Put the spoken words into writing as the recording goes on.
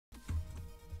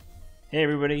Hey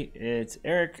everybody, it's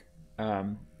Eric,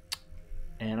 and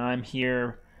I'm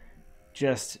here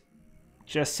just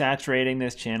just saturating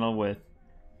this channel with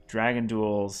Dragon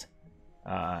Duels,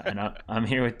 and I'm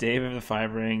here with Dave of the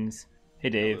Five Rings. Hey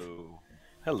Dave. Hello.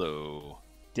 Hello.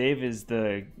 Dave is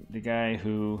the guy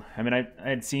who I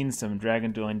had seen some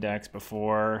Dragon Dueling decks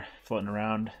before floating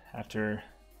around after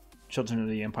Children of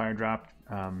the Empire dropped.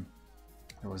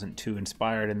 I wasn't too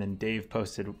inspired, and then Dave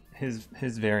posted his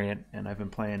variant, and I've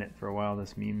been playing it for a while.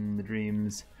 This Meme the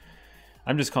Dreams.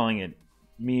 I'm just calling it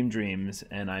Meme Dreams,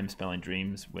 and I'm spelling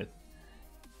dreams with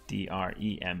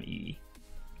Dreme.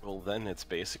 Well, then it's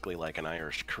basically like an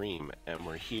Irish cream, and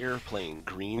we're here playing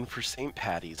green for St.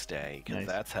 Patty's Day, because Nice.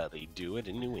 that's how they do it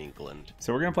in New England.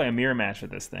 So we're gonna play a mirror match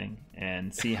with this thing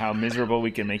and see how miserable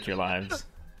we can make your lives.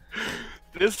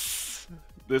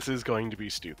 This is going to be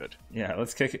stupid. Yeah,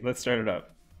 let's kick it. Let's start it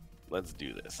up. Let's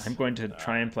do this. I'm going to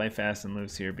try and play fast and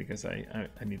loose here because I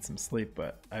need some sleep,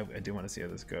 but I do want to see how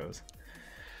this goes.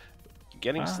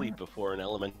 Getting sleep before an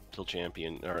elemental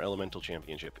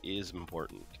championship is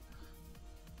important.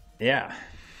 Yeah.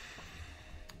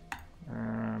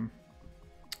 Won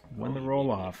the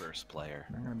roll off. First player.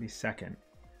 I'm gonna be second.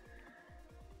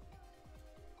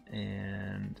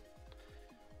 And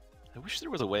I wish there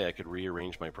was a way I could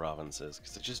rearrange my provinces,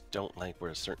 because I just don't like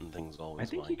where certain things always I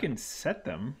think wind you can up. set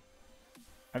them.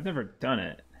 I've never done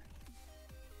it,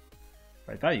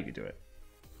 but I thought you could do it.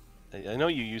 I know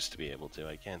you used to be able to.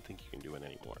 I can't think you can do it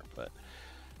anymore, but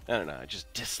I don't know. I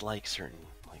just dislike certain,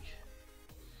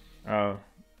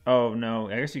 Oh no,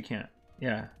 I guess you can't.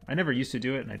 Yeah, I never used to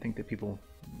do it, and I think that people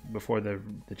before the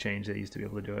change they used to be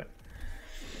able to do it.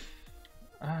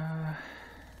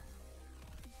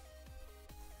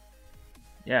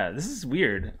 Yeah, this is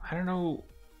weird. I don't know.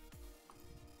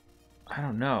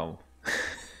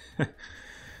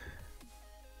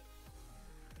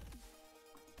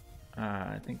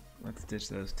 I think let's ditch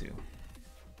those two.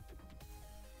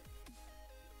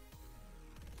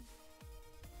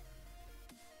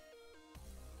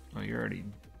 Oh, you're already.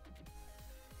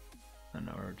 Oh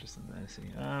no, we're just in the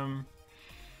IC. Not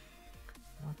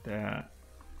that.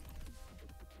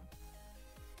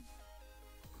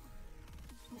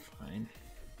 Fine.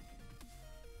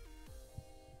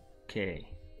 Okay.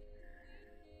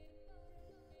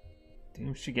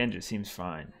 Doom Shigenja seems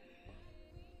fine.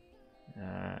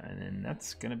 And then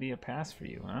that's gonna be a pass for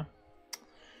you, huh?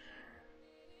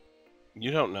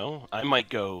 You don't know. I might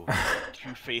go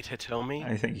to Fate Hitomi.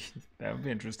 I think that would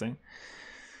be interesting.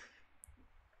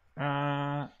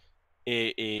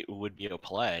 It would be a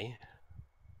play.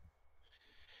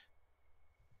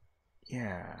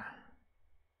 Yeah.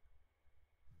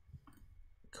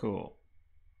 Cool.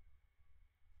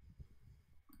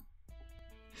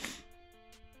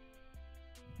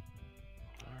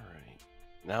 Alright.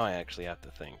 Now I actually have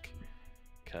to think.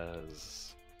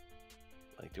 Because,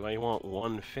 like, do I want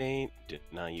one Fate?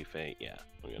 Nah, you Fate. Yeah.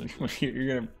 I'm gonna...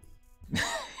 You're gonna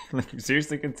like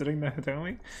seriously considering that,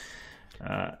 Hitomi?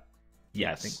 Yeah,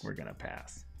 Yes. I think we're gonna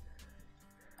pass.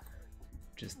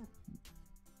 Just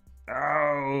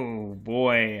oh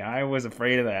boy, I was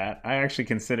afraid of that. I actually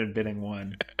considered bidding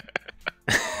one.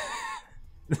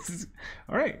 This is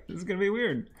all right. This is gonna be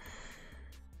weird.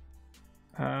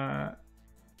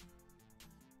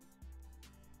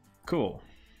 Cool.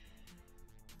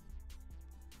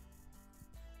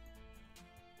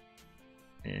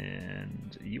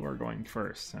 And you are going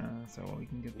first, so we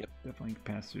can definitely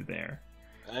pass through there.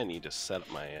 I need to set up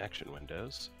my action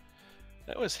windows.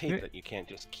 I always hate that you can't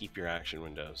just keep your action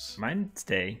windows. Mine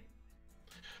stay.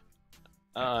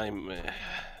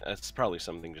 That's probably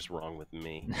something just wrong with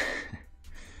me.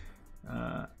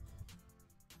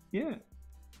 Yeah.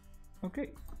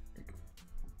 Okay.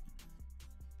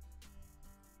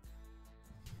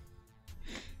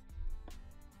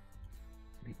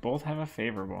 We both have a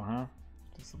favorable, huh?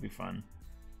 This will be fun.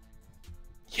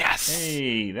 Yes!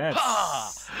 Hey, that's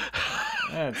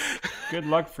good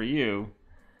luck for you.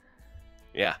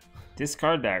 Yeah.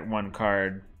 Discard that one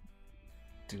card.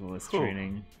 Duelist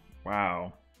training.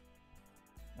 Wow.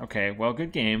 Okay, well,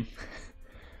 good game.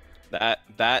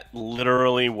 That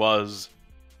literally was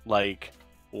like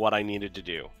what I needed to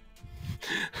do.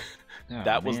 Oh,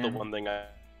 that was the man. one thing I...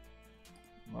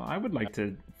 Well, I would like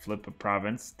to flip a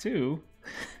province too.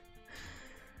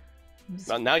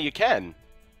 Well, now you can,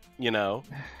 you know,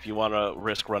 if you want to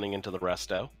risk running into the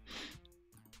resto.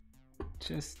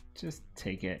 Just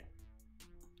take it.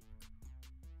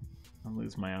 I'll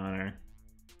lose my honor.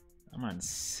 I'm on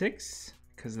 6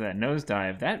 because of that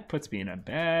nosedive. That puts me in a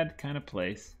bad kind of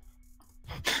place.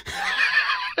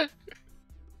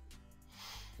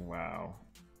 Wow.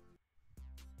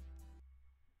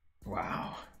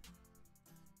 Wow.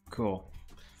 Cool.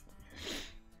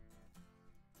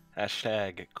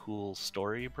 Hashtag cool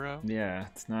story, bro. Yeah,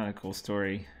 it's not a cool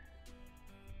story.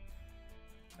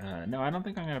 No, I don't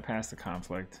think I'm gonna pass the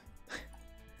conflict.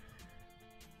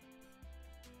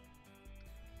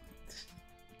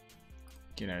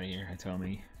 Get out of here,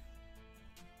 Hitomi.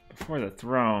 Before the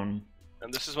throne.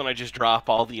 And this is when I just drop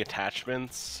all the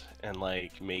attachments and,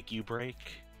 like, make you break.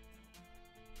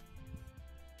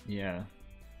 Yeah.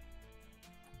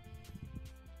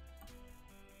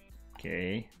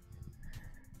 Okay.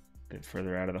 Bit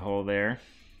further out of the hole there.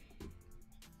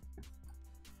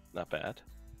 Not bad.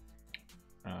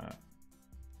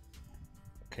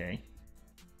 Okay.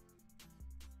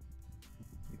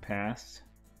 You passed.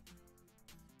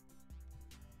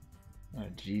 Oh,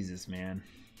 Jesus, man.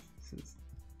 This is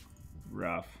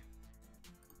rough.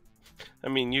 I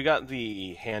mean, you got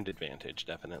the hand advantage,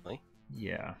 definitely.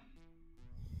 Yeah.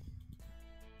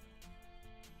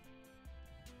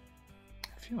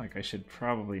 I feel like I should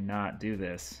probably not do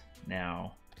this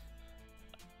now.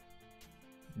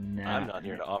 I'm not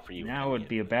here to offer you. Now would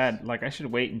be a bad. Like, I should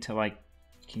wait until I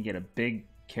can get a big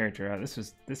character out. This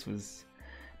was.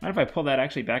 Mind if I pull that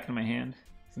actually back into my hand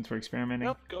since we're experimenting?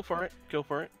 Nope, go for it. Go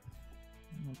for it.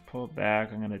 I'm gonna pull it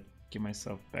back. I'm gonna give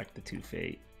myself back to 2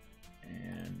 fate,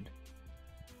 and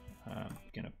I'm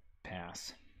gonna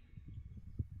pass.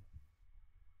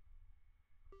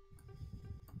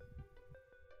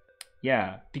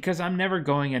 Yeah, because I'm never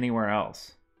going anywhere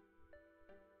else.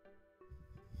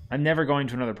 I'm never going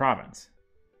to another province.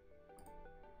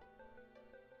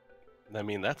 I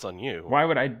mean, that's on you. Why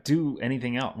would I do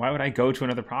anything else? Why would I go to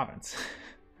another province?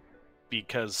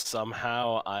 Because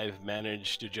somehow I've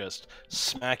managed to just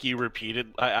smack you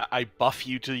repeated. I buff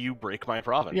you till you break my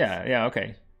province. Yeah,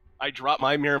 okay. I drop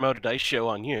my Miyamoto dice show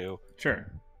on you.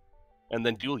 Sure. And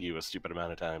then duel you a stupid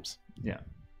amount of times. Yeah.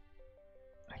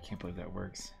 I can't believe that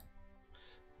works.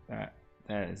 That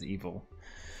is evil.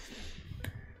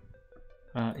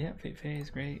 Yeah, fate phase,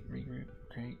 great. Regroup,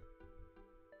 great.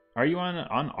 Are you on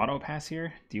auto pass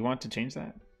here? Do you want to change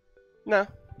that? No,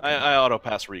 I auto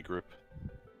pass regroup.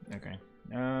 Okay.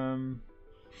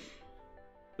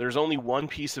 There's only one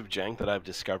piece of jank that I've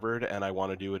discovered, and I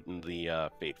want to do it in the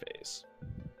fate phase.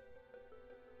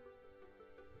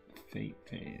 Fate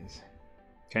phase.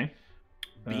 Okay.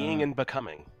 Being and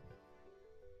becoming.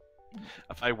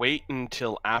 If I wait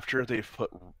until after they've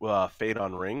put fate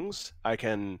on rings, I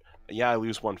can. Yeah, I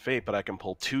lose 1 fate, but I can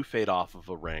pull 2 fate off of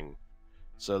a ring.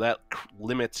 So that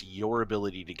limits your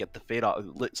ability to get the fate off.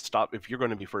 Stop if you're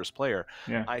going to be first player.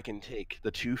 Yeah. I can take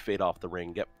the 2 fate off the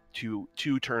ring, get two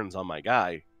turns on my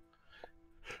guy,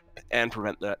 and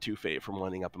prevent that 2 fate from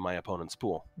winding up in my opponent's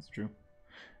pool. That's true.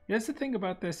 Yeah, that's the thing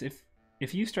about this.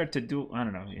 If you start to do, I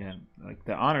don't know, yeah, like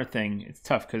the honor thing, it's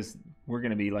tough because we're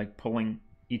going to be like pulling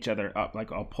each other up.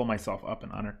 Like I'll pull myself up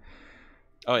in honor.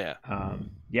 Oh yeah.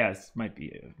 Yes, might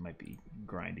be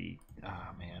grindy.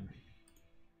 Ah, man.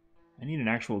 I need an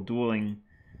actual dueling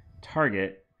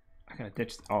target. I gotta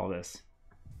ditch all this.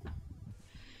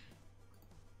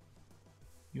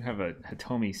 You have a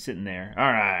Hitomi sitting there.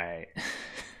 All right.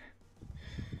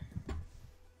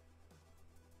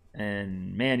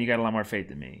 And man, you got a lot more fate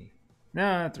than me.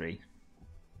 No, 3.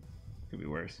 Could be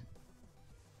worse.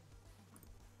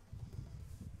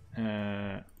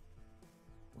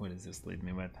 What does this leave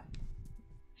me with?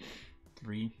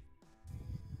 3.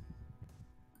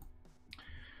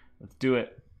 Let's do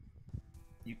it.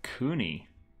 Yukuni.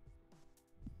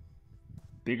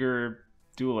 Bigger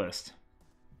duelist.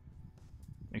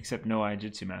 Except no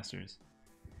Aijutsu Masters.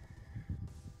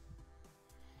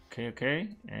 Okay.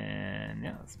 And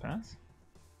yeah, let's pass.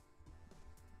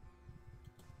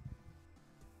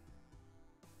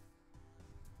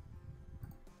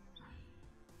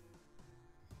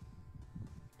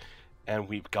 And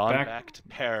we've gone back to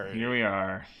parity. Here we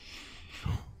are.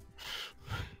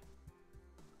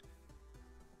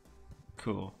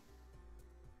 Cool.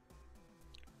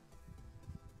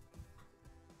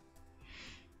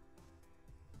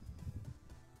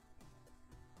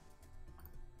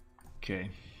 Okay.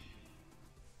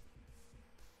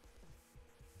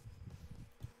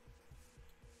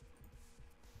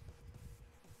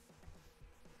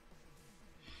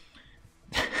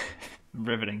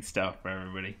 Riveting stuff for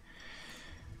everybody.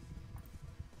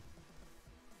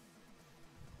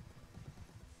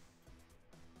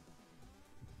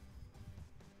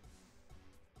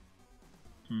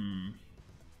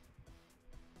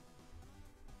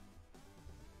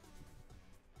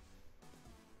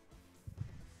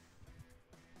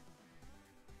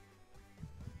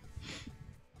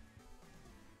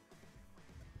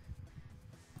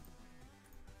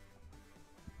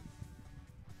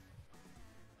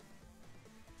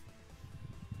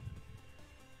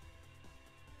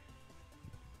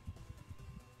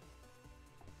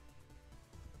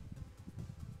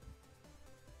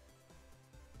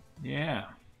 Yeah.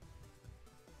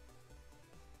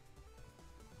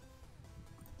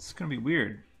 It's gonna be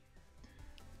weird.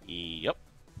 Yep.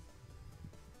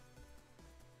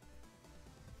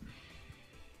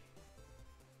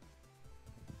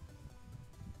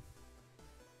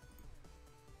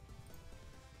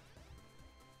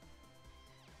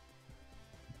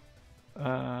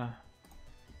 Uh.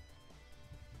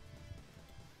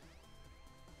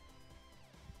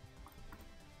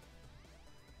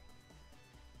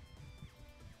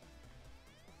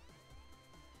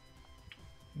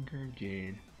 Finger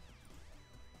Jade.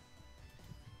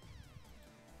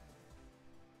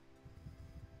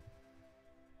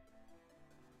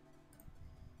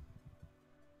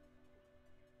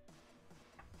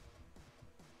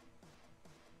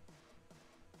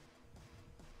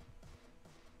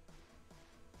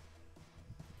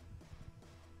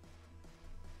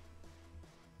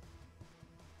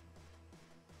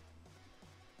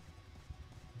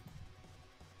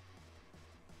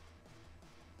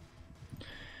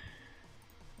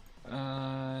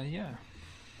 Yeah.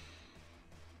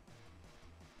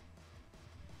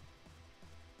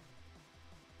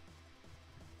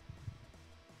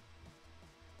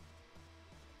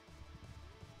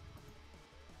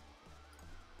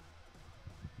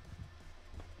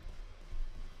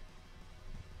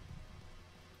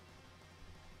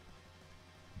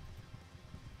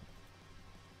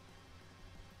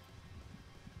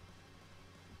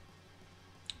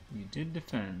 You did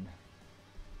defend.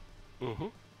 Mm-hmm.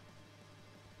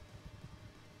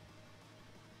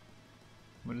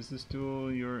 What is this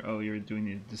duel? You're doing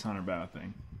the dishonor bow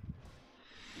thing.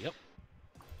 Yep.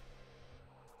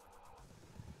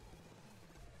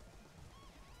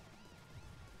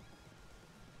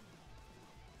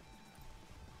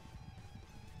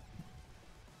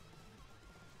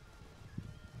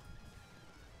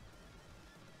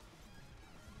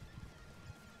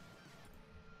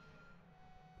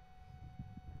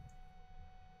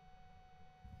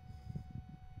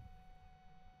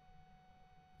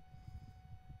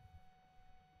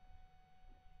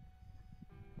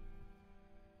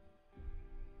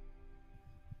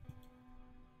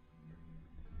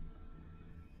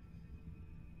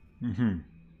 Mm-hmm.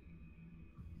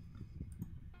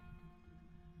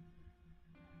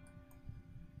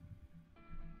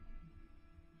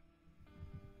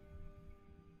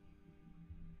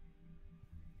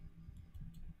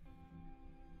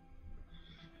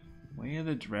 Way of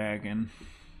the Dragon.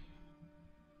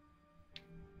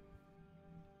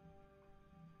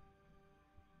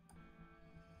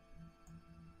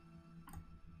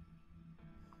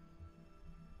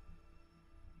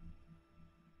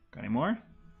 Got any more?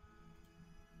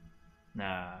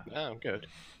 Nah. Yeah, I'm good.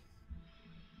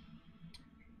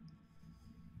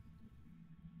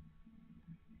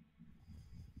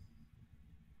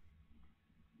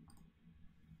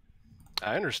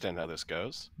 I understand how this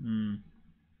goes. Hmm.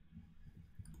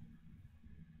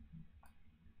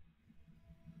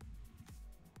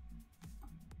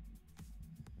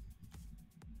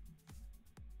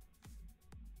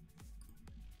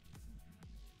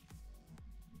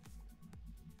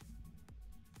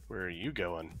 Where are you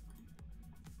going?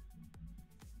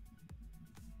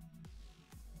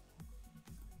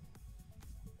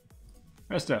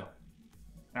 Resto.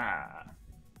 Ah.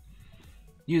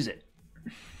 Use it.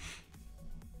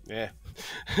 Yeah.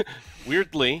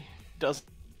 Weirdly, does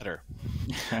better.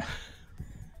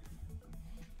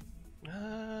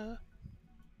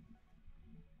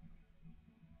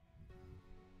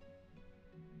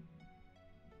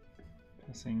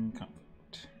 Passing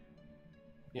conflict.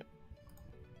 Yep.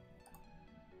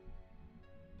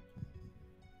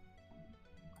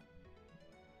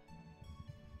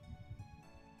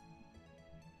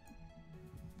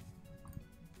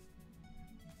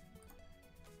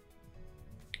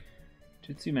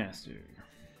 Jitsu Master.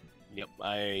 Yep.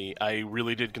 I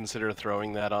really did consider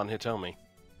throwing that on Hitomi.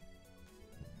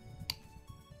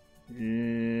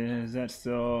 Is that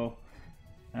still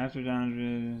after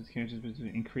down characters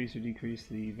increase or decrease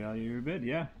the value of your bid?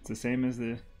 Yeah, it's the same as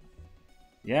the.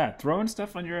 Yeah, throwing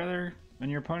stuff on your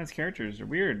opponent's characters are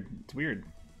weird. It's weird.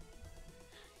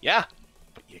 Yeah,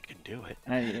 but you can do it.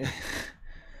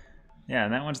 Yeah,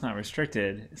 and that one's not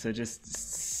restricted, so it just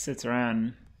sits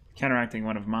around counteracting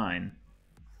one of mine.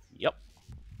 Yep.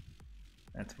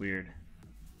 That's weird.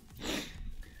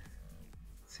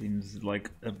 Seems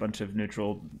like a bunch of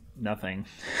neutral nothing.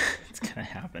 It's gonna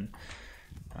happen.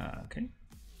 Okay.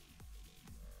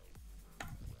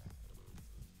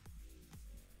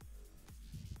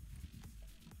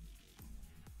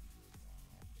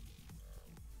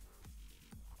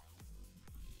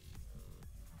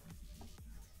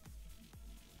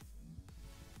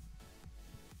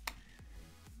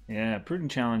 Yeah, Prudent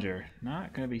Challenger.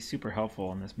 Not going to be super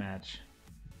helpful in this match.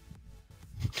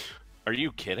 Are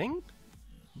you kidding?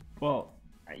 Well,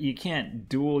 you can't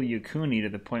duel Yukuni to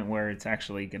the point where it's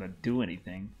actually going to do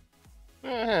anything.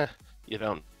 You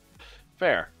don't.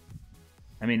 Fair.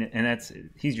 I mean, and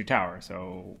he's your tower,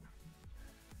 so...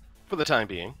 For the time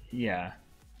being. Yeah.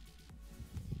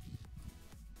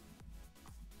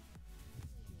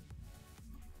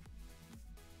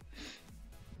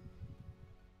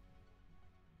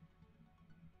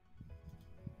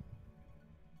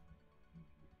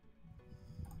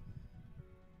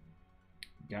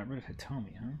 Got rid of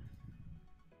Hitomi, huh?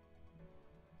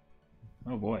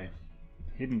 Oh boy.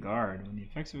 Hidden Guard. When the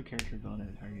effects of a character ability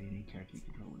to target any character you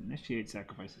control would initiate,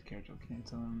 sacrifice this character,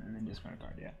 cancel them, and then discard a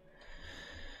card, yeah.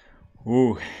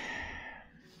 Ooh.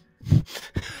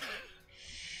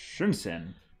 Shunsen.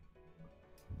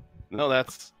 No,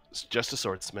 that's just a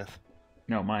swordsmith.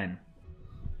 No, mine.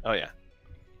 Oh, yeah.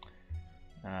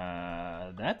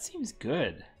 That seems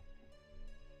good.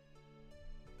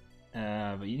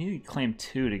 But you need to claim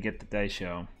 2 to get the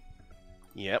Daisho.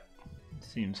 Yep.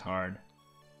 Seems hard.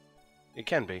 It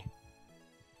can be.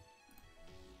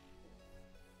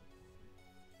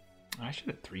 I should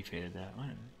have 3-faded that. Why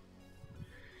didn't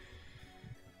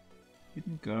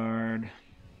Hidden Guard.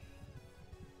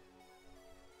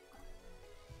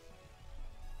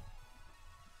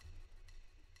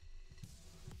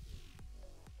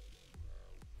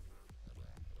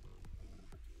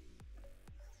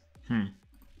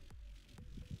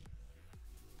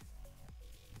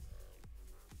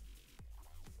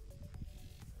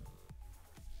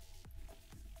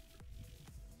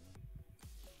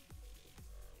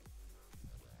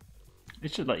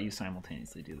 It should let you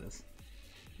simultaneously do this.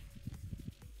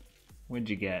 What'd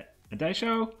you get? A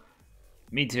Daisho?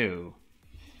 Me too.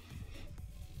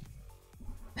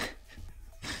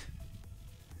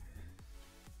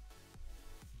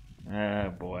 Oh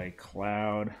boy,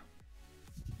 Cloud.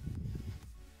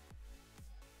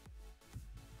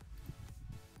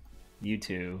 You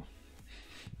too.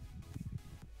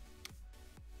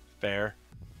 Fair.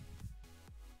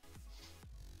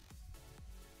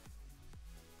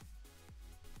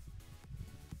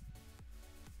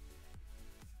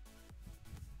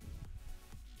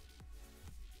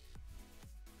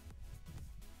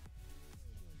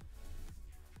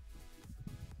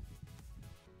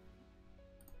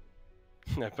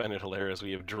 I find it hilarious.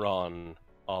 We have drawn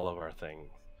all of our things.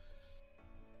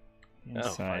 And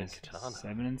size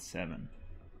 7 and 7.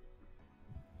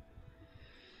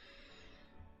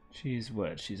 She's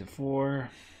what? She's a 4,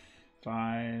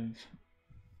 5,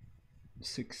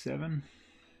 6, 7,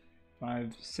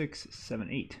 5, 6, 7,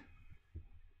 8.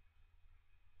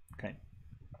 Okay.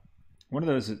 One of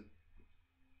those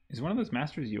is one of those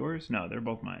masters yours? No, they're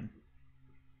both mine.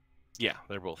 Yeah,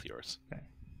 they're both yours. Okay.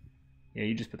 Yeah,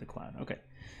 you just put the Cloud. Okay.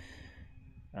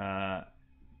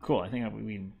 Cool. I think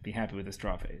we'd be happy with this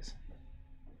draw phase.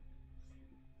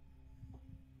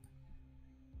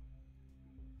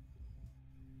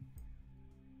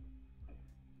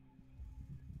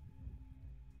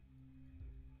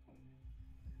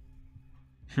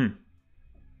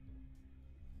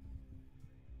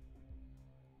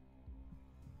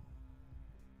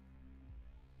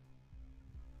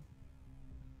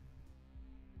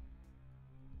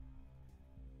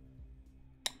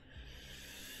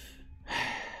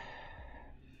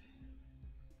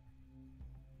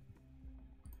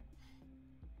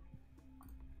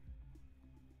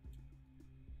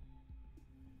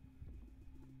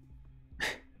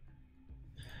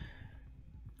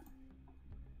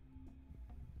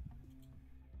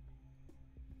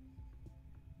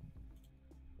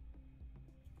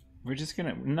 We're just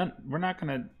gonna we're not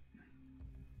gonna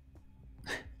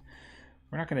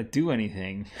do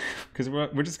anything because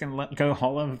we're just gonna let go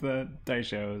all of the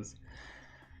Daishos,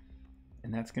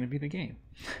 and that's gonna be the game.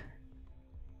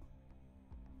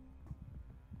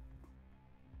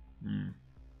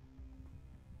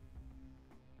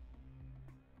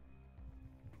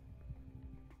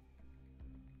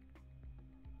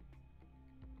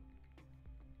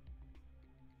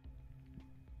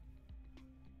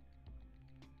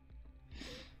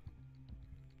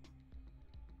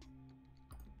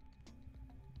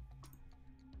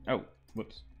 Oh,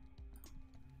 whoops.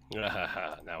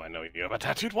 Now I know you have a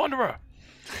tattooed wanderer.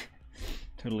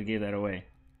 Totally gave that away.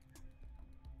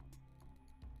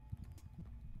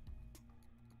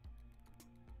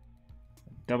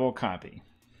 Double copy.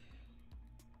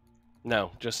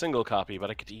 No, just single copy, but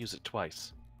I get to use it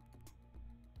twice.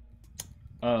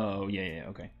 Oh, yeah,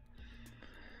 okay.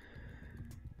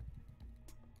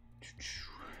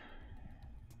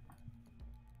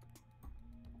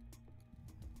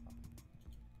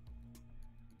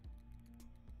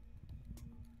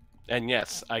 And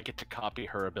yes, I get to copy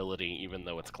her ability even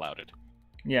though it's clouded.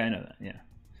 Yeah, I know that. Yeah.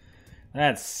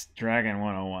 That's Dragon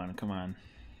 101. Come on.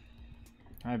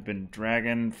 I've been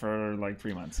Dragon for like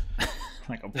 3 months.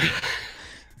 Like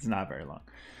it's not very long.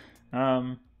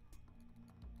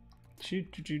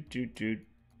 Shoot.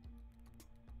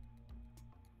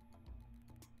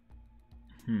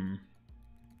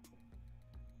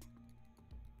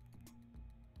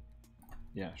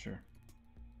 Yeah, sure.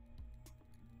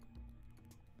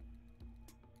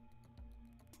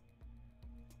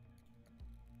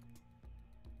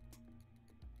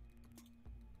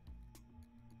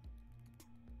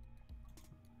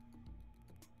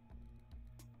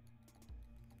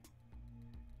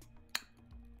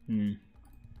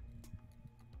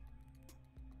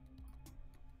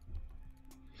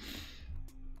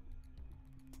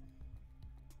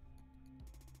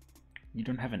 You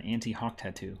don't have an anti-hawk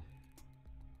tattoo.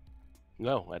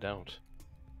 No, I don't.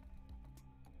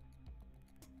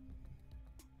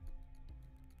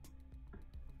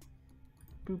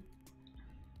 Boop.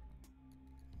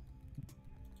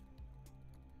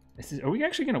 Are we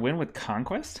actually going to win with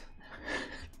Conquest?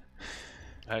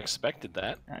 I expected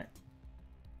that. I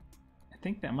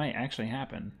think that might actually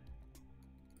happen.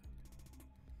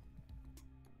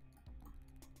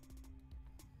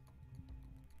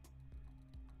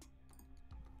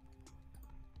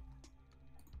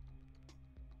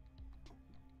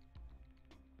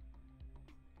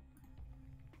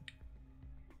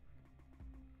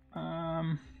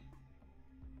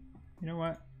 You know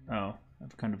what? Oh,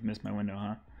 I've kind of missed my window,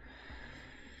 huh?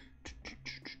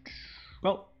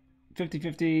 Well,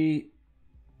 50-50.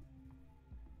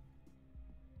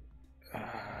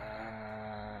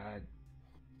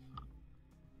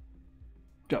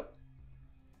 Go.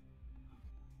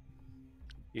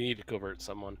 You need to convert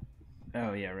someone.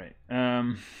 Oh, yeah, right.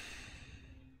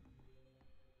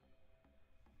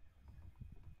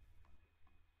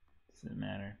 Does it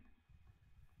matter?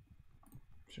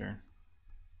 Sure.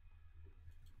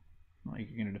 Not like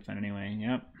you're going to defend anyway.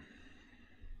 Yep.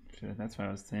 Sure, that's why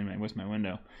I was saying, what's my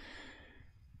window?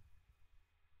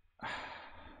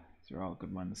 These are all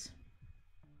good ones.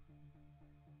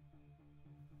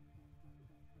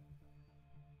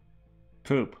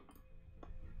 Poop.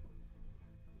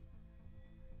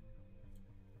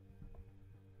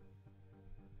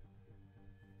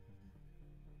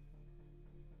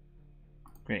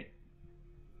 Great.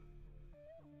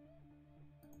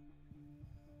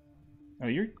 Oh,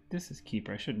 this is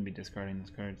keeper. I shouldn't be discarding those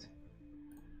cards.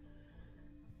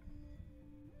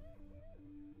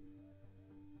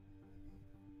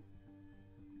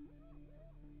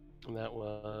 And that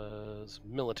was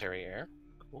military air.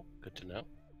 Cool, good to know.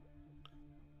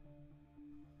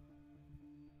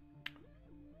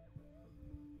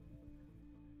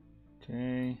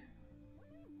 Okay.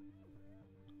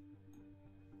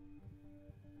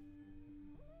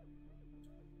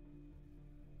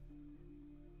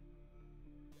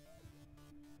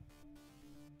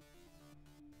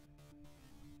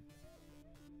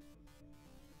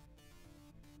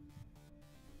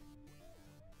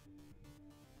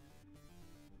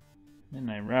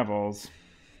 Midnight Rebels.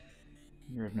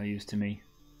 You're of no use to me.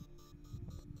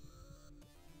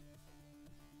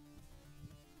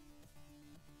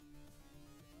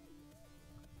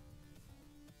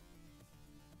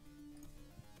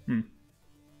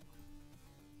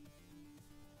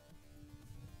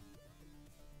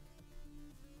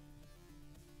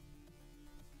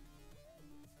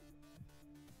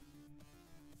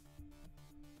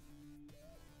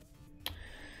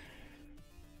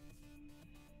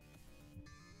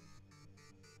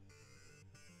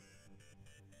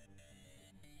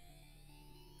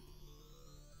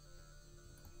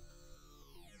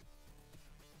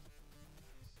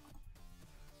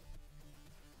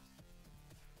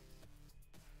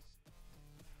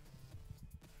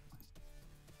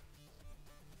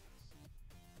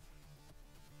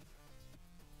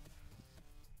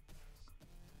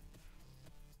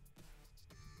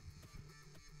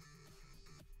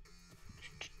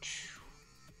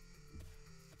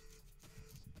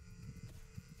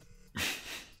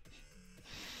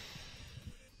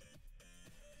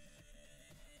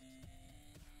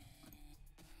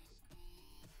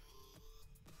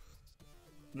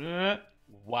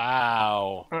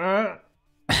 Wow.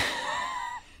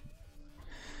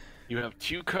 You have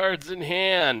 2 cards in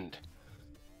hand.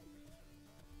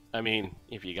 I mean,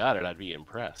 if you got it, I'd be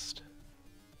impressed.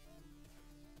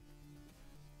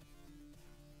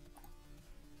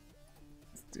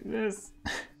 Let's do this.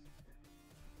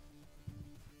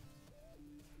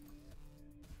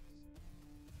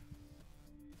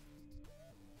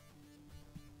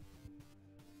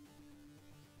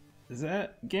 Is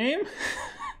that game?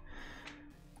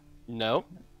 No,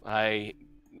 do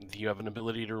you have an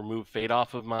ability to remove fate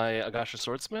off of my Agasha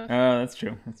Swordsmith? Oh, that's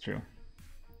true. That's true.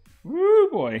 Woo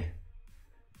boy.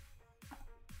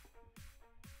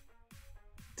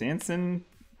 Dancing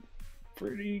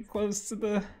pretty close to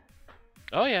the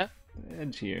Oh yeah.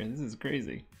 edge here. This is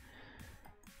crazy.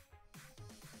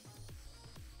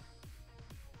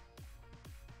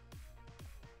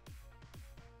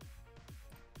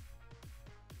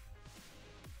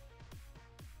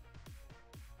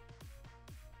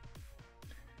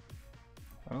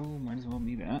 Oh, might as well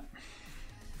be that.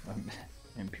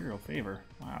 Imperial favor.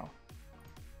 Wow.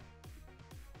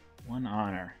 1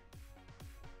 honor.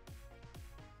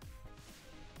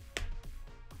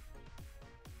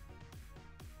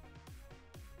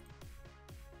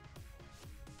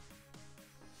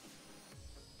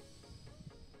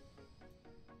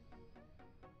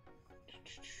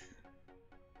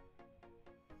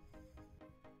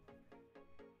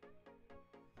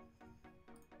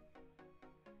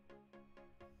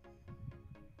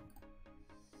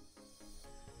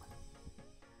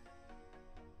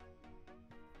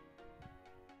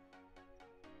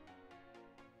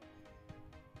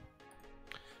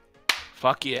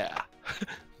 Fuck yeah.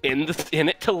 In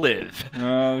it to live.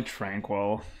 Oh,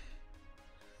 tranquil.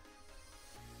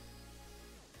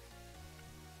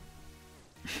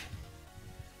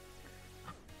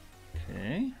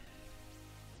 Okay.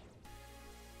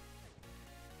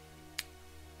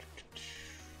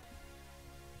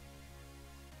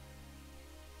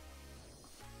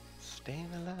 Staying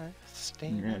alive,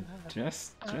 staying Yeah, alive.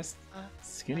 just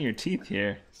skinny your teeth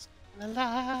here.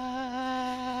 Alive.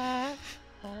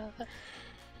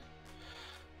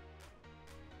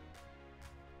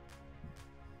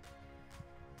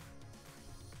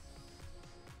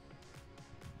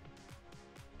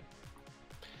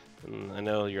 I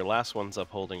know your last one's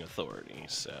upholding authority,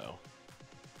 so.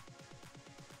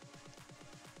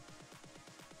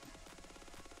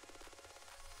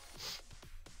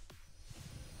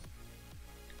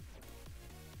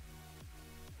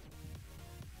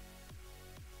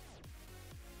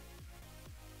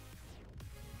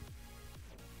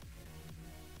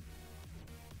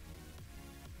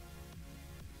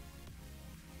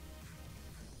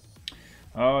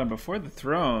 Oh, and before the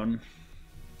throne,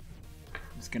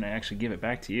 I'm just gonna actually give it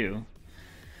back to you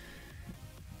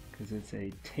because it's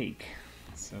a take,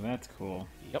 so that's cool.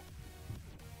 Yep.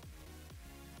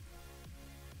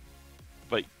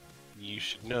 But you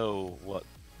should know what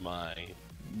my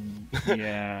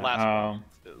Yeah. last one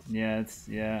is.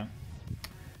 Yeah.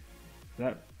 It's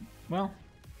that. Well.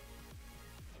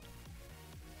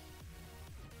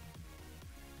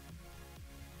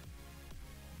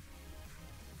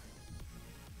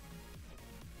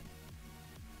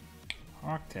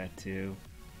 Hawk tattoo.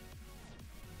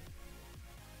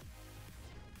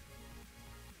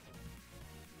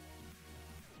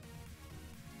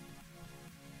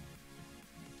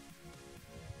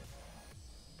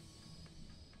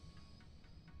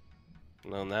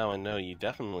 Well, now I know you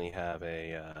definitely have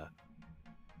a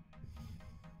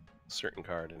certain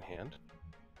card in hand.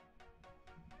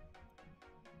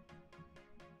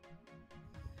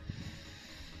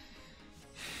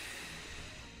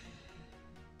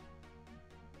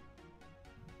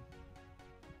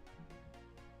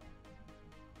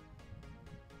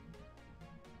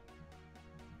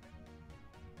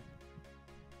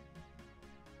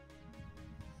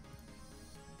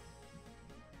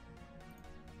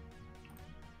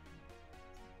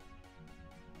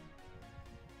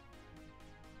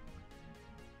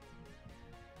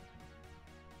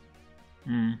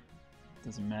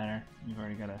 Doesn't matter. You've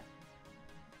already got a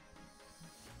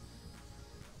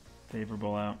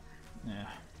favorable out. Yeah.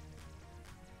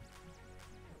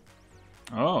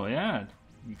 Oh yeah,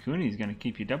 Yakuni's gonna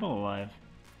keep you double alive.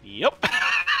 Yep.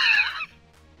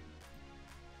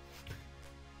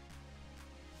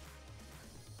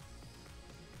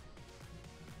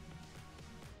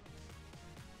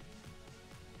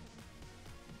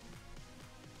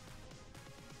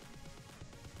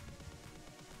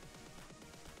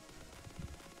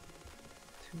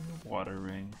 Water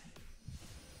ring.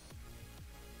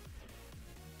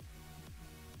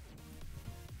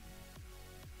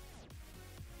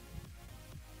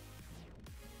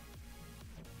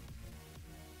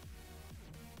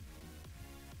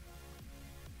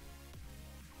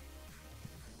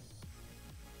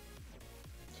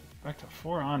 Back to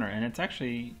 4 honor, and it's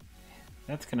actually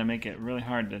that's gonna make it really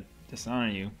hard to dishonor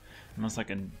you, unless I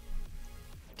can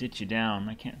ditch you down.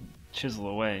 I can't chisel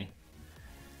away.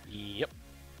 Yep.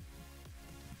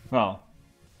 Well,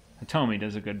 Hitomi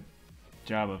does a good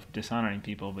job of dishonoring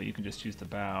people, but you can just choose to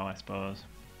bow, I suppose.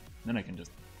 Then I can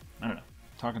just, I don't know,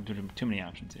 talking to too many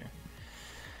options here.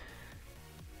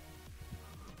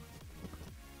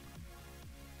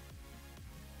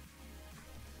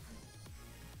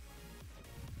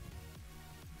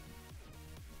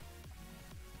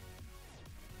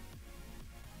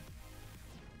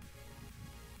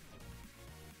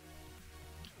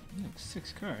 Look,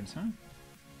 6 cards, huh?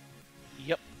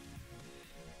 Yep.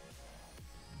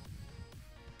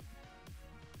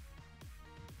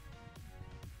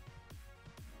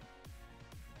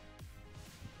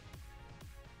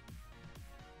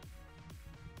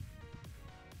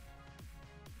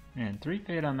 Man, 3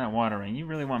 fade on that water ring. You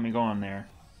really want me going there.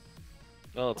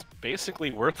 Well, it's basically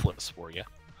worthless for you.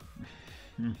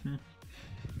 Mm-hmm.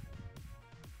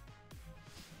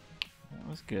 That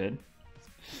was good.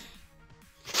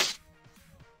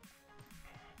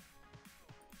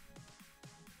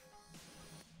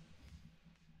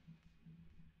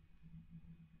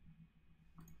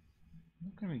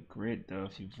 Not gonna be great though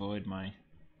if you void my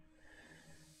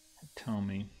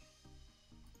Hitomi.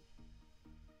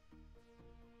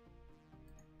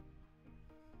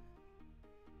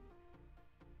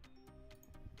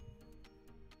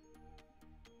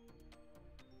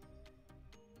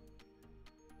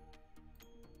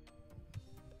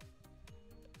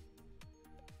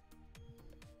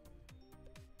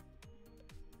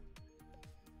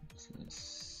 What's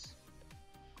this?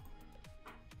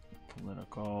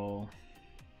 Political.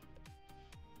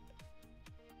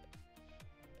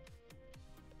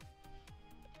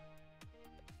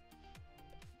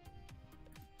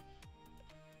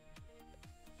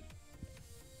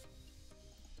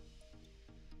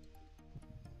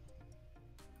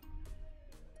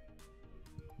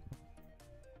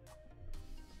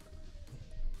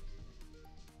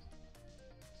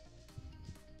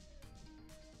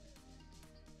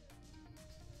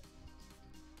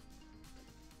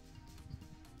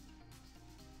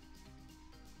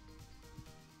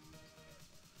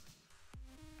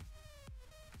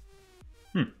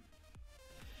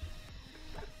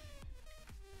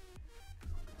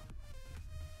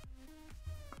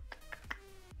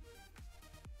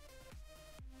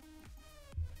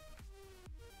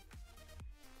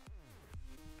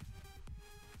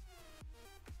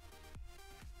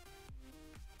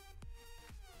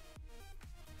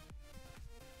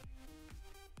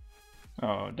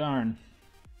 Oh, darn.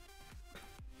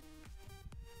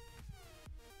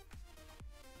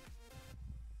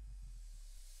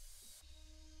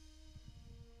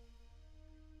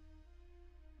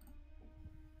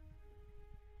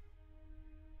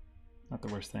 Not the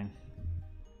worst thing.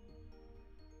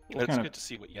 It's kind good of, to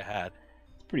see what you had.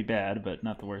 it's pretty bad, but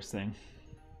not the worst thing.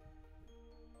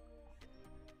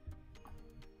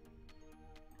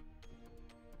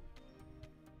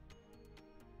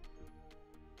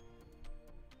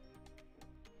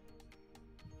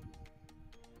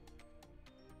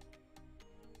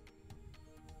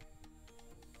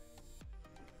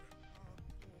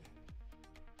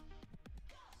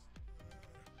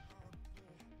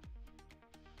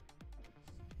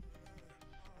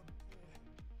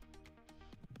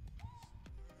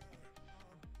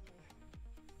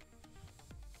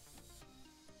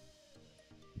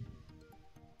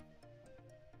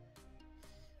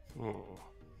 Hmm.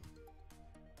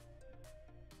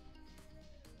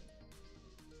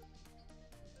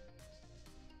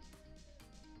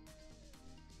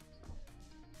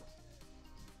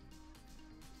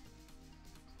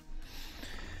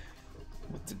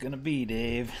 What's it gonna be,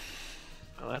 Dave?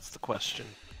 Well, that's the question.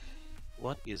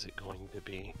 What is it going to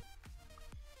be?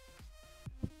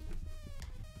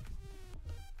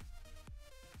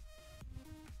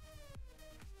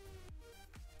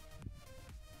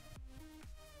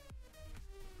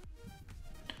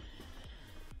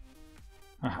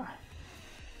 Aha.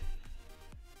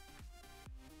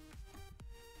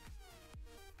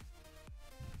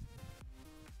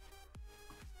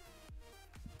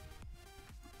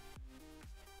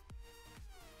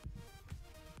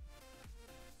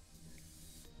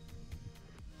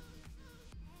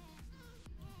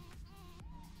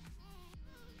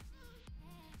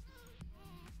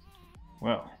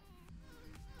 Well.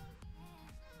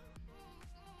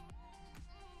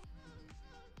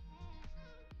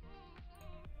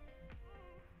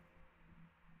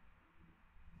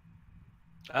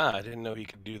 Ah, I didn't know he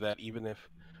could do that even if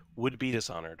would be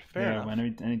dishonored. Fair Yeah,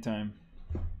 enough. anytime.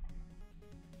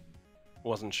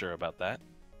 Wasn't sure about that.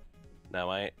 Now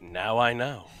I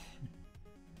know.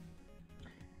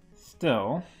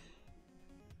 Still.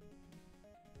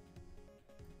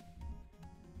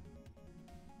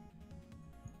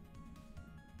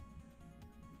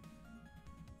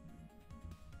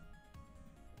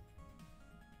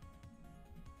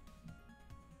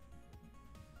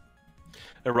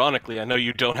 Ironically, I know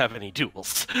you don't have any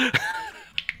duels.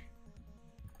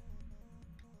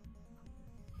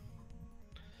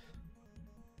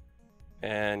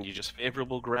 And you just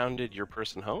favorable grounded your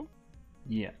person home?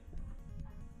 Yeah.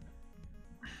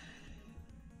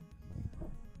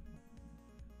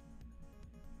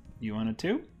 You wanted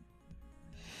to?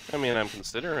 I mean, I'm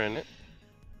considering it.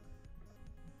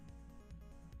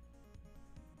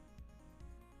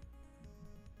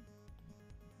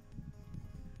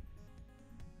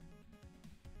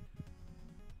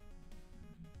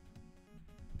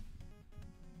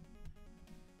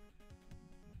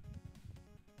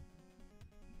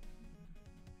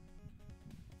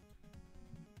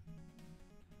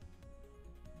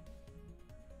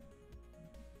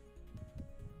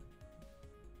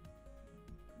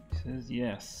 He says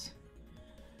yes.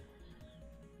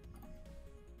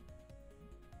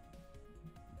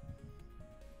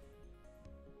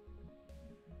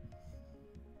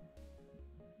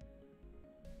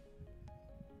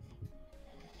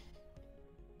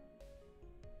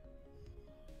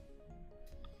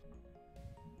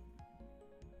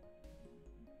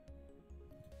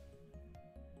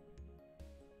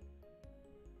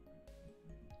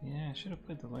 Yeah, I should have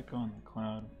put the Let Go on the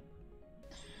Cloud.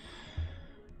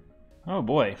 Oh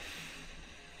boy.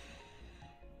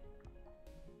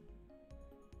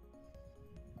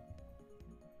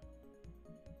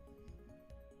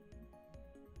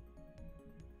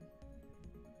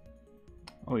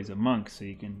 Oh, he's a monk, so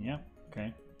you can, yeah,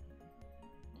 okay.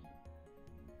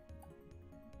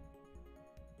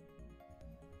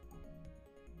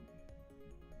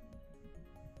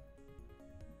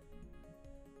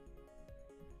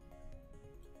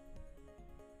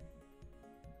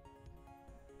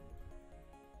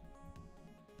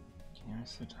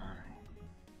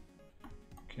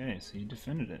 Okay, so you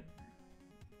defended it.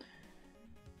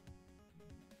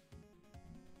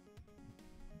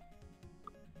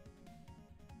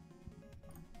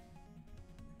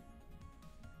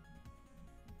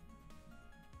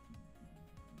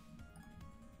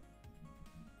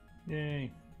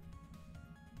 Yay.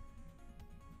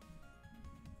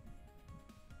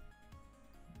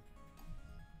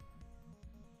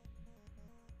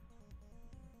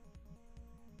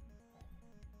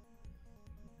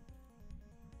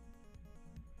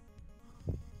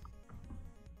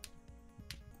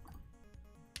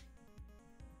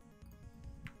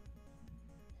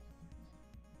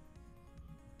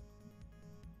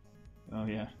 Oh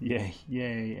yeah, yay,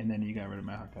 yay, and then you got rid of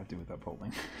my Hakatu without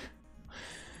polling.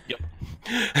 Yep.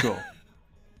 Cool.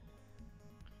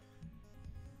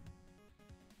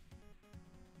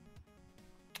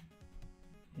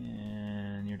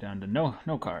 And you're down to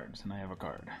no cards, and I have a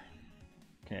card.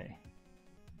 Okay.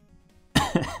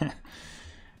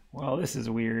 Well, this is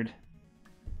weird.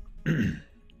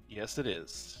 Yes, it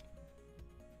is.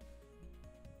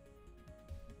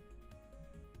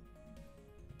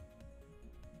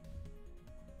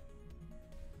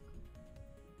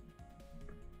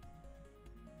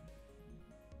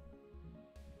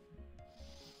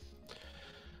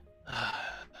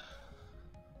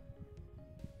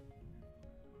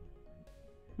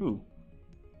 Ooh.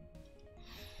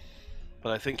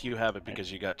 But I think you have it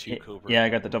because you got two covert. Yeah, I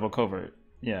got the double covert.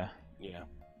 Yeah. Yeah.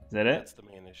 Is that it? That's the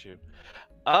main issue.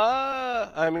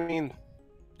 I mean,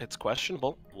 it's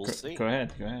questionable. We'll see. Go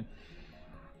ahead. Go ahead.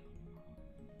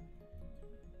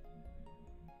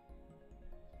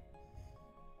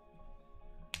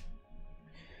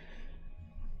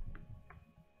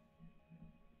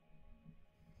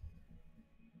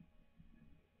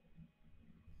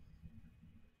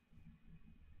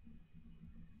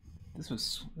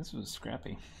 This was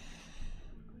scrappy.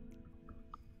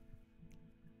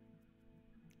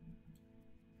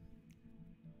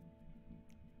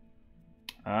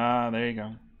 Ah, there you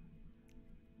go.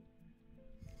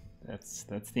 That's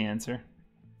the answer.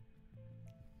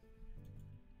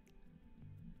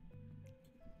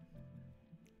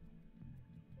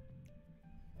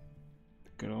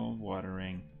 Good old water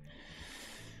ring.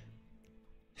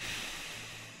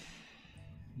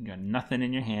 You got nothing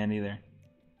in your hand either.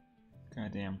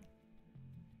 Goddamn.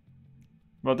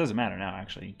 Well, it doesn't matter now,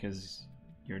 actually, because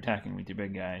you're attacking with your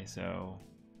big guy, so...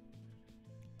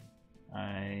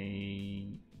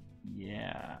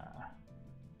 Yeah.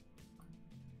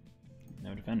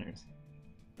 No defenders.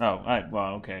 Oh,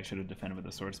 well, okay, I should have defended with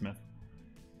the swordsmith.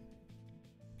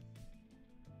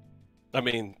 I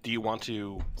mean, do you want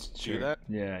to do that?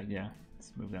 Yeah.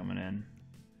 Let's move that one in.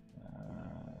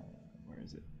 Where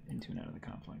is it? Into and out of the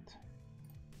conflict.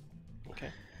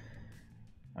 Okay.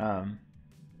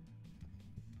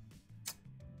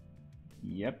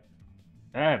 Yep.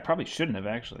 I probably shouldn't have,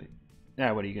 actually.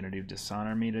 Yeah, what are you going to do?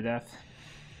 Dishonor me to death?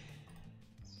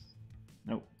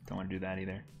 Don't want to do that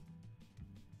either.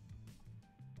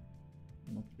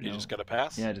 You just gotta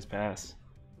pass? Yeah, just pass.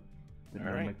 Didn't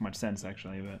really Alright. make much sense,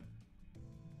 actually, but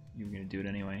you were going to do it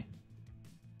anyway.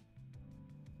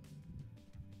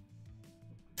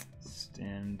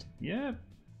 Stand. Yeah.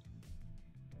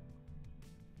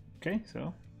 Okay,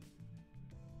 so.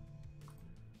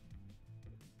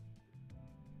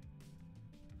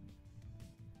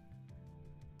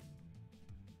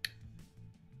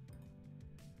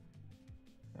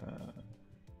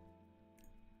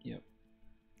 Yep.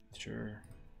 Sure.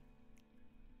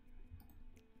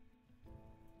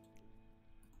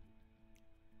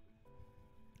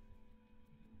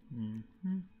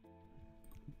 Mm-hmm.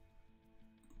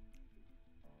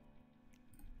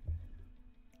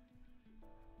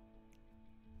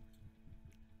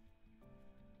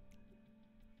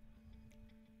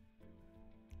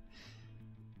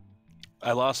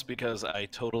 I lost because I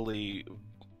totally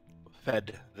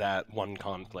fed that one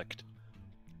conflict.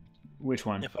 Which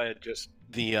one? If I had just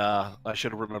I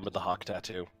should have remembered the hawk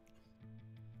tattoo.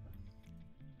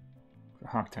 The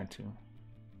hawk tattoo.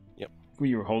 Yep.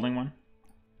 You were holding one?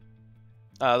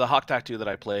 The hawk tattoo that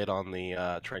I played on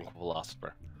the Tranquil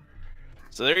Philosopher.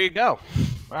 So there you go.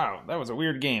 Wow, that was a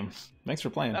weird game. Thanks for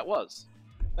playing. That was.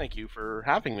 Thank you for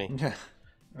having me. Yeah.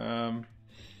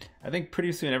 I think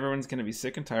pretty soon everyone's going to be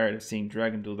sick and tired of seeing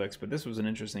Dragon Duel decks, but this was an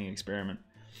interesting experiment.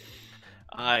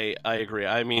 I agree.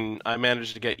 I mean, I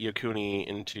managed to get Yokuni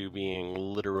into being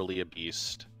literally a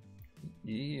beast.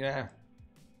 Yeah.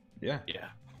 Yeah. Yeah.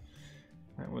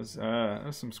 That was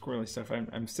some squirrely stuff.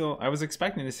 I was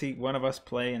expecting to see one of us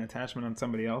play an attachment on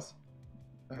somebody else.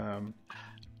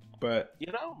 But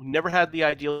you know, never had the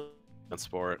ideal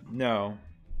for it. No.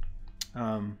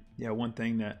 Yeah, one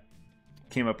thing that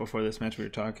came up before this match, we were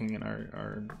talking in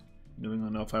our New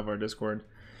England L5R Discord,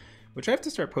 which I have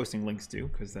to start posting links to,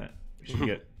 because that we should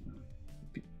get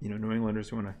New Englanders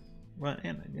who want to, well,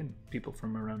 and people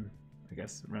from around, I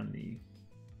guess, around the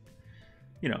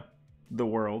the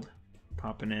world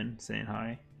popping in saying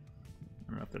hi. I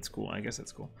don't know if that's cool. I guess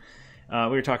that's cool. We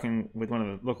were talking with one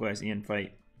of the local guys, Ian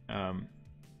Fight, and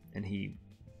he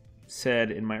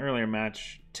said in my earlier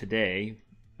match today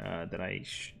that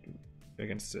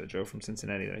against Joe from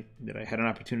Cincinnati, that I had an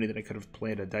opportunity that I could have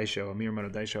played a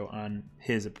Miyamoto Daisho on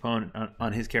his opponent,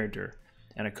 on his character,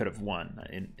 and I could have won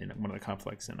in one of the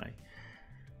conflicts, and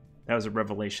that was a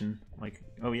revelation. Like,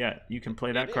 oh yeah, you can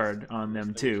play that card on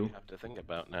them too. You have to think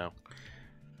about now,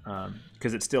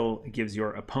 because it still gives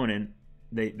your opponent,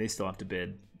 they still have to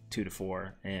bid 2 to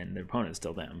 4, and their opponent is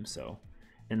still them. So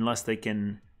unless they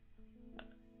can,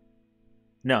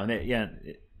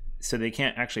 so they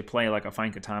can't actually play like a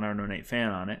Fine Katana or an Ornate Fan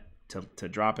on it to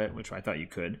drop it, which I thought you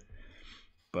could,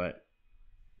 but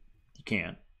you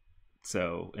can't.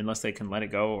 So unless they can let it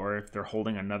go, or if they're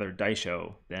holding another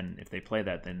Daisho, then if they play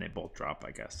that, then they both drop,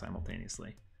 I guess,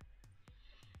 simultaneously,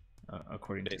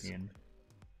 according to Ian.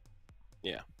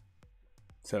 Yeah.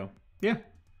 So yeah,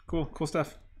 cool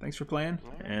stuff. Thanks for playing,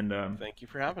 and thank you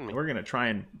for having me. We're gonna try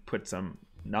and put some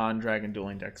non-Dragon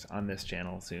Dueling decks on this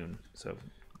channel soon. So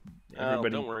everybody,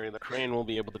 don't worry, the Crane will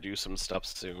be able to do some stuff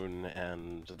soon,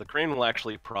 and the Crane will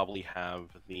actually probably have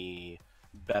the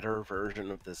better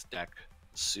version of this deck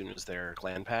as soon as their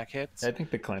clan pack hits. I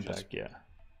think the clan pack, yeah.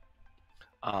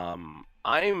 I'm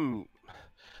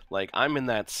in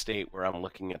that state where I'm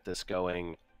looking at this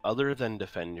going, other than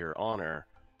Defend Your Honor,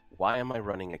 why am I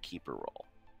running a keeper role?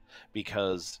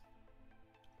 Because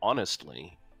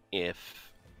honestly, if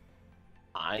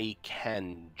I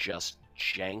can just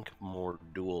jank more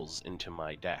duels into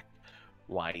my deck,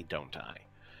 why don't I?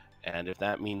 And if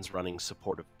that means running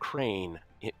Support of Crane,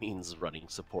 it means running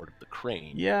Support of the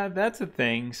Crane. Yeah, that's a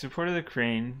thing. Support of the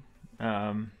Crane.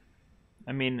 I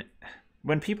mean,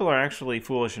 when people are actually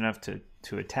foolish enough to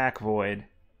attack Void,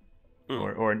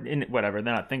 or in whatever,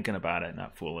 they're not thinking about it,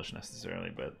 not foolish necessarily,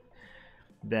 but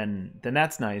then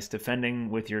that's nice.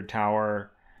 Defending with your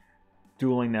tower,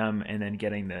 dueling them, and then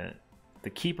getting the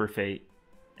Keeper Fate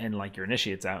and like your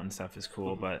Initiates out and stuff is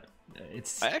cool, but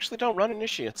I actually don't run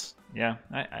Initiates. Yeah,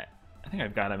 I think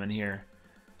I've got them in here.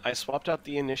 I swapped out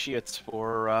the Initiates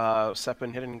for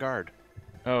Seppen Hidden Guard.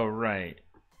 Oh, right.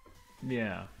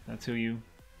 Yeah, that's who you...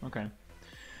 Okay.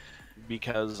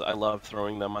 Because I love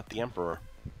throwing them at the Emperor.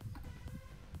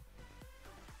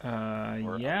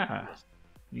 Yeah.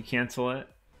 You cancel it.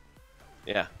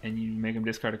 Yeah. And you make him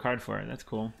discard a card for it. That's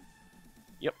cool.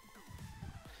 Yep.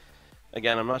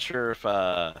 Again, I'm not sure if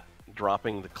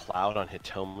dropping the Cloud on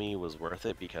Hitomi was worth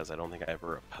it, because I don't think I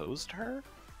ever opposed her.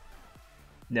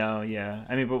 No, yeah.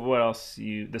 I mean, but what else?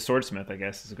 The Swordsmith, I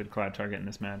guess, is a good Cloud target in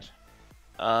this match.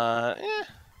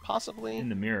 Possibly. In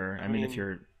the mirror. I mean, if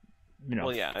you're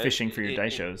Well, yeah, fishing for your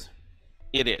dice shows.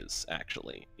 It is,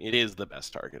 actually. It is the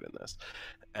best target in this.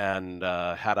 And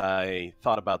had I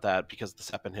thought about that, because the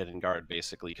Seppen Hidden Guard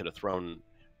basically could have thrown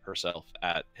herself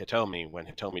at Hitomi when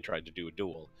Hitomi tried to do a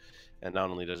duel. And not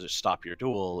only does it stop your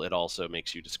duel, it also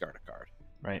makes you discard a card.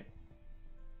 Right.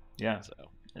 Yeah. So.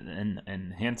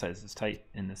 And hand size is tight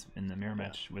in the mirror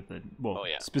match with the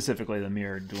specifically the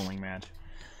mirror dueling match.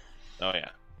 Oh yeah.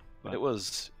 But it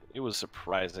was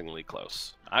surprisingly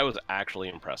close. I was actually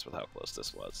impressed with how close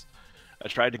this was. I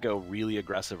tried to go really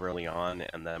aggressive early on,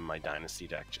 and then my Dynasty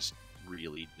deck just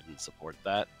really didn't support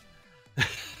that.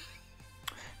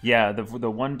 Yeah,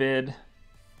 the one bid.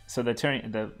 So I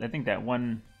think that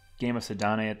one game of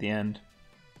Sedane at the end.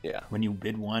 Yeah. When you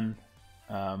bid one.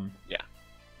 Yeah.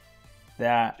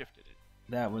 That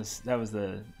was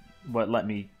the what let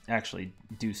me actually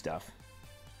do stuff.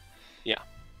 Yeah.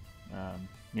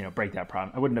 Break that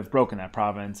province. I wouldn't have broken that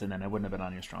province, and then I wouldn't have been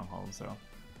on your stronghold. So.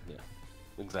 Yeah.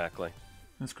 Exactly.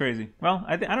 That's crazy. Well,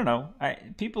 I don't know.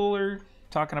 People are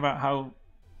talking about how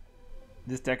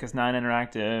this deck is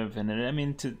non-interactive, and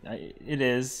it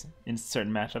is in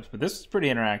certain matchups, but this is pretty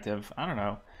interactive. I don't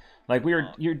know. Like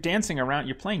you're dancing around.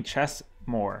 You're playing chess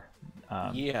more.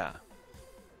 Yeah.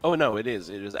 Oh no, it is.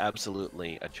 It is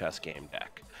absolutely a chess game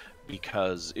deck,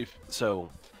 because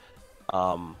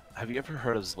have you ever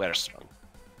heard of Zwerstrung?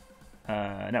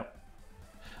 No.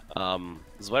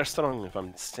 Zwerstrung, if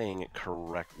I'm saying it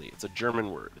correctly, it's a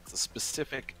German word. It's a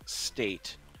specific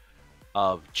state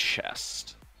of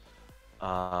chess.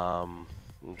 I'm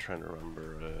trying to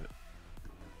remember it.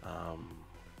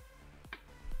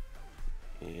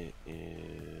 It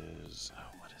is...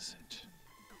 Oh, what is it?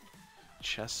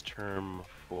 Chess term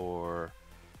for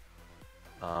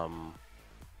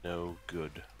no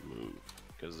good move.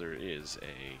 Because there is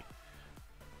a...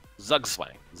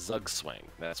 Zugzwang. Zugzwang.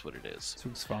 That's what it is.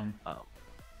 Zugzwang.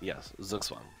 Yes,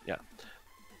 Zugzwang. Yeah.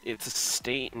 It's a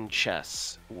state in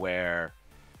chess where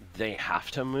they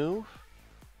have to move,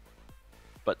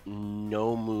 but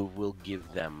no move will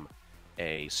give them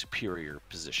a superior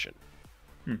position.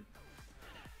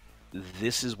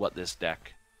 This is what this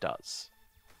deck does.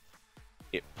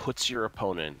 It puts your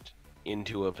opponent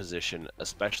into a position,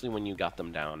 especially when you got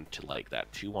them down to like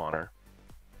that 2 honor,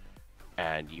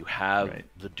 and you have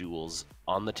the duels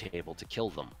on the table to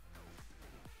kill them.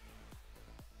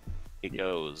 It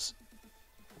goes,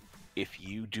 if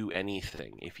you do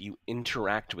anything, if you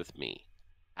interact with me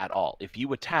at all, if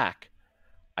you attack,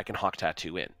 I can Hawk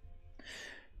Tattoo in.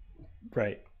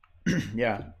 Right.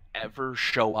 Yeah. If you ever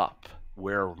show up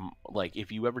where, like,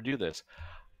 if you ever do this,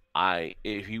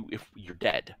 if you're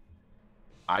dead,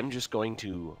 I'm just going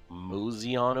to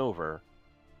mosey on over,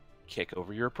 kick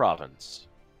over your province.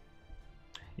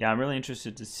 Yeah, I'm really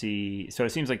interested to see. So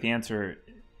it seems like the answer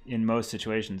in most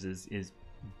situations is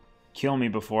kill me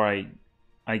before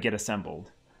I get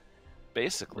assembled.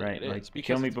 Basically, right? It is,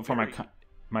 kill me before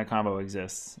my combo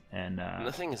exists. And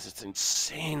the thing is, it's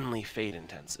insanely fate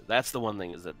intensive. That's the one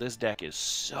thing, is that this deck is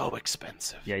so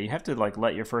expensive. Yeah, you have to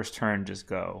let your first turn just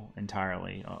go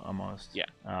entirely, almost. Yeah.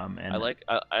 And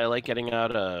I like getting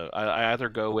out I either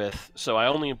go with, so I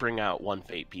only bring out 1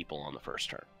 fate people on the first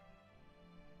turn.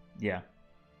 Yeah.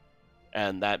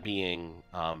 And that being,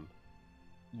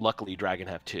 luckily, Dragon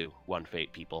have 2 1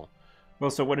 fate people.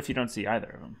 Well, so what if you don't see either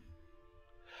of them?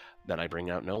 Then I bring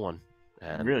out no one.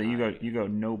 And really, you go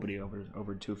nobody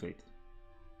over 2 fates,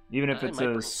 even if it's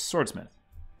a swordsmith.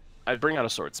 I bring out a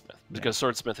swordsmith because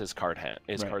swordsmith is cards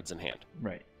in hand.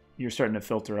 Right. You're starting to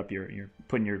filter up you're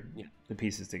putting the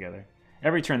pieces together.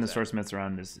 Every turn the swordsmith's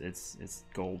around it's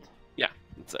gold. Yeah,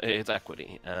 it's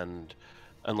equity, and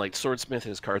like swordsmith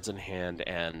is cards in hand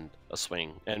and a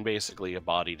swing, and basically a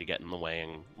body to get in the way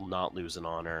and not lose an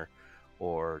honor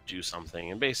or do something,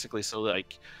 and basically so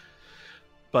like.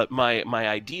 But my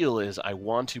ideal is I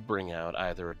want to bring out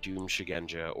either a Doom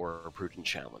Shigenja or a Prudent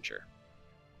Challenger.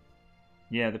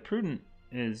 Yeah, the Prudent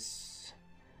is...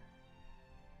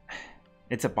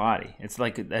 It's a body. It's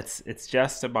like it's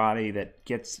just a body that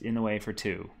gets in the way for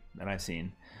 2 that I've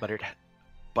seen. But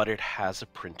it has a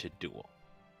printed duel.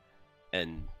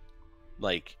 And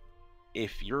like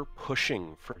if you're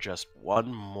pushing for just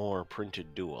 1 more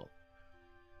printed duel,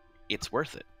 it's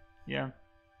worth it. Yeah.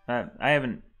 I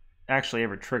haven't actually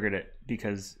ever triggered it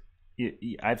because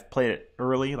I've played it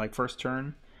early, like first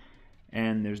turn,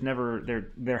 and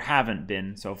there haven't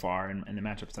been so far in the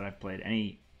matchups that I've played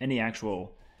any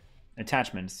actual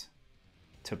attachments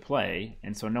to play,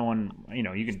 and so no one,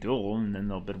 you can duel and then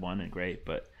they'll bid 1 and great,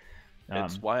 but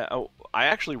it's why I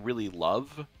actually really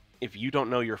love, if you don't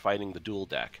know you're fighting the duel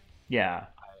deck, I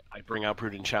bring out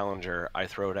Prudent Challenger, I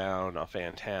throw down a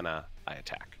Fantana, I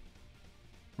attack.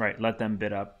 Right, let them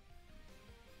bid up,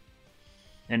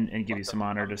 and give you some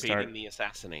honor to start. Baiting the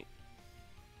assassinate.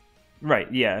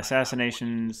 Right, yeah, I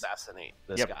assassinations. Assassinate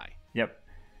this Yep. guy. Yep,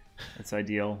 it's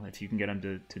ideal if you can get them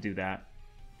to do that,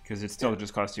 because it still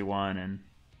just costs you 1, and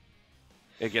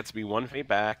it gets me 1 fate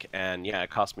back, and yeah, it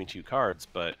costs me 2 cards,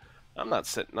 but I'm not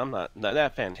sitting. I'm not.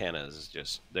 That Fantana is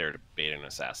just there to bait and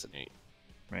assassinate.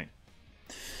 Right.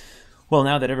 Well,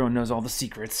 now that everyone knows all the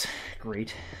secrets,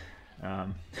 great.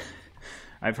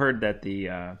 I've heard that the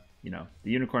the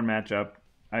unicorn matchup.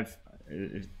 I've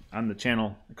on the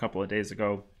channel a couple of days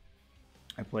ago.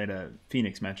 I played a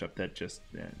Phoenix matchup that just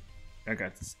I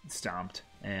got stomped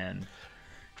and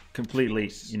completely.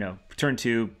 Turn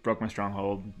 2 broke my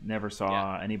stronghold. Never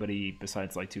saw anybody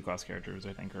besides like 2 cost characters,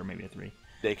 I think, or maybe a 3.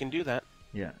 They can do that.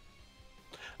 Yeah.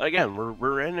 Again,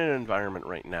 we're in an environment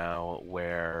right now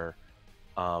where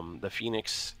the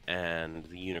Phoenix and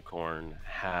the Unicorn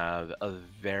have a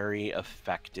very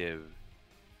effective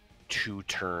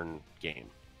 2-turn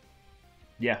game.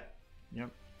 Yeah.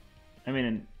 Yep. I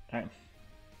mean,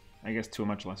 I guess to a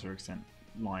much lesser extent,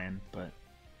 Lion, but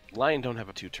Lion don't have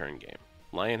a 2-turn game.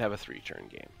 Lion have a 3-turn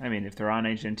game. I mean, if they're on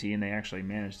HMT and they actually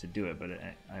manage to do it, but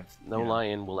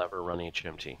Lion will ever run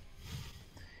HMT.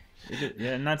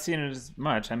 Yeah, I'm not seeing it as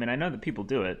much. I mean, I know that people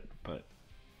do it, but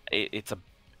it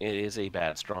is a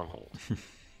bad stronghold.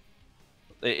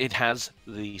 It has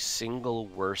the single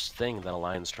worst thing that a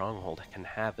Lion stronghold can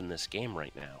have in this game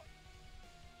right now.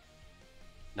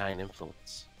 9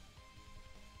 influence.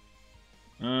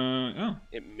 Oh.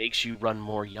 It makes you run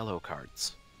more yellow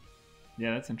cards.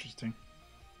 Yeah, that's interesting.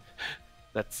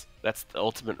 That's the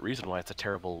ultimate reason why it's a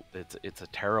terrible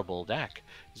deck,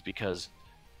 is because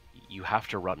you have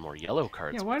to run more yellow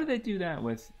cards. Yeah, why do they do that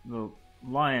with the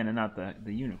Lion and not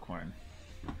the Unicorn?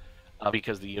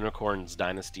 Because the Unicorn's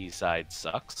Dynasty side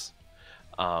sucks.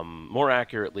 More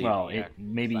accurately, well, it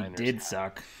maybe did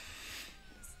suck.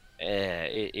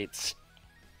 It's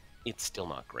still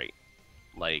not great.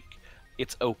 Like,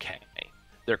 it's okay.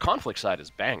 Their conflict side is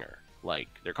banger. Like,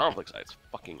 their conflict side is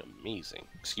fucking amazing.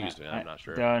 Excuse me, I'm not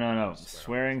sure. No.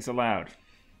 Swearing's allowed.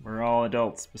 We're all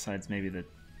adults, besides maybe the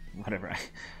whatever.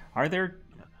 Are there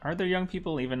young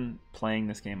people even playing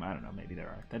this game? I don't know. Maybe there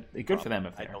are. Good for them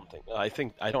if they are.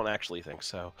 I don't actually think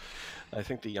so. I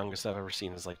think the youngest I've ever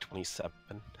seen is like 27.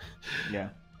 Yeah.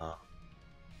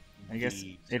 I guess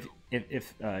if you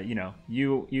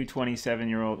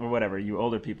 27-year-old or whatever, you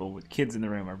older people with kids in the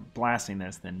room are blasting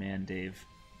this, then man, Dave.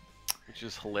 Which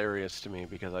is hilarious to me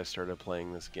because I started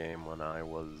playing this game when I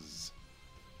was,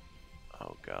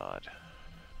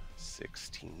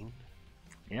 16.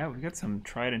 Yeah, we got some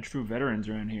tried and true veterans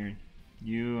around here.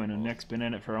 You and Nick's been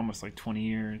in it for almost like 20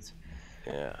 years.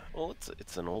 Yeah, well,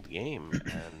 it's an old game,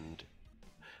 and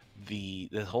the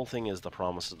whole thing is the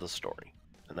promise of the story,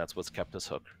 and that's what's kept us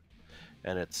hooked.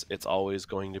 And it's always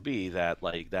going to be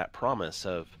that promise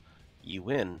of you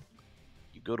win,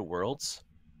 you go to Worlds,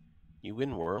 you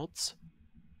win Worlds,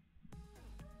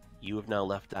 you have now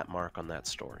left that mark on that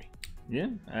story. Yeah,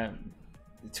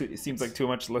 it seems like to a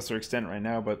much lesser extent right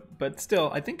now, but still,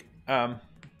 I think are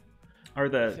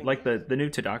the new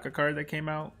Tadaka card that came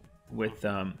out with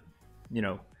the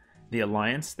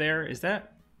Alliance there, does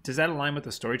that align with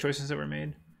the story choices that were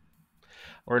made?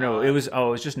 Or no, it was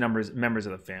just members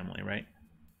of the family, right?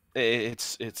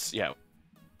 It's yeah.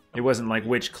 It wasn't like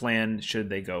which clan should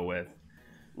they go with.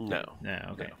 No.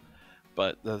 Okay. No.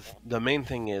 But the main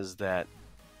thing is that,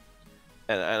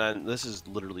 and this is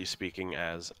literally speaking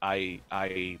as I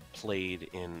played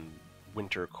in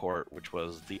Winter Court, which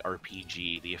was the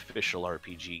RPG, the official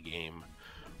RPG game,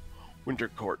 Winter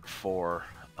Court 4,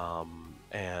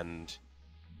 and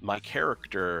my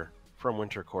character from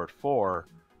Winter Court 4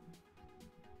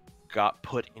 got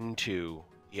put into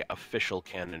the official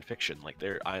canon fiction. Like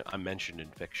I'm mentioned in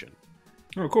fiction.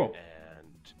 Oh, cool.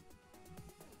 And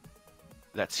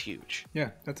that's huge.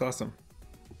 Yeah, that's awesome.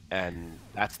 And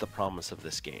that's the promise of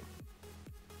this game.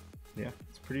 Yeah,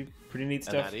 it's pretty neat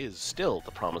stuff. And that is still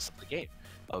the promise of the game.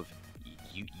 Of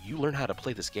you learn how to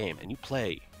play this game, and you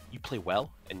play well,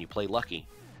 and you play lucky,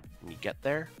 and you get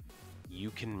there,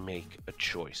 you can make a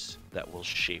choice that will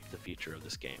shape the future of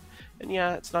this game. And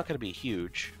yeah, it's not going to be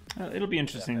huge. It'll be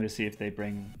interesting to see if they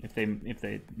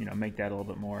make that a little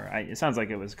bit more. It sounds like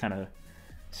it was kind of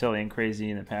silly and crazy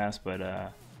in the past, but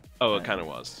it kind of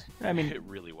was. I mean, it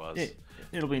really was.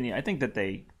 It'll be neat. I think that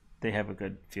they have a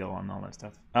good feel on all that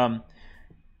stuff.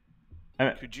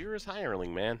 Kujira's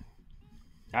hireling, man.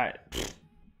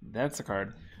 That's a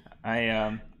card.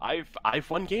 I've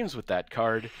won games with that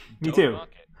card. Me too.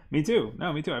 Me too.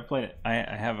 No, me too. I've played it. I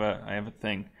have a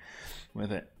thing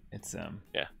with it. It's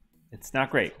it's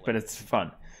not great, but it's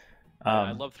fun.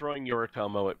 I love throwing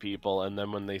Yoritomo at people, and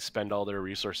then when they spend all their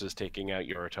resources taking out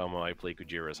Yoritomo, I play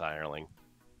Kujira's Hireling.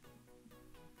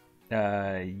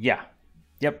 Yeah.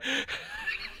 Yep.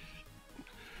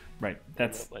 Right.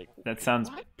 That sounds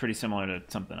pretty similar to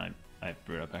something I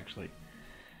brewed up, actually.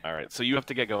 All right, so you have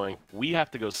to get going. We have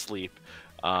to go sleep.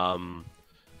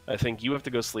 I think you have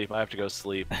to go sleep. I have to go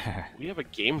sleep. We have a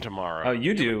game tomorrow. Oh,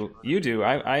 you do. You do.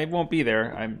 I won't be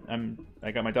there.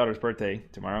 I got my daughter's birthday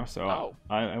tomorrow, so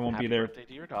I won't be there. Happy birthday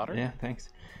to your daughter. Yeah, thanks.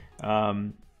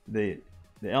 The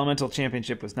Elemental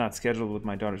Championship was not scheduled with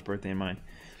my daughter's birthday in mind.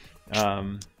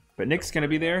 But Nick's going to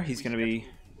be there. He's going to be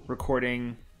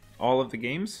recording all of the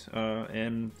games,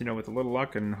 and with a little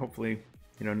luck and hopefully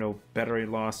no battery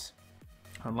loss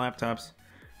on laptops,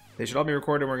 they should all be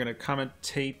recorded. We're going to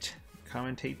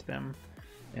commentate them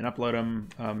and upload them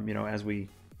as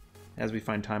we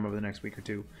find time over the next week or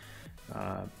two.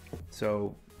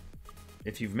 So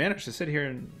if you've managed to sit here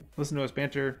and listen to us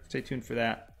banter, stay tuned for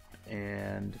that.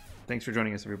 And thanks for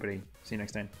joining us, everybody. See you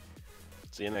next time.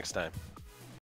 See you next time.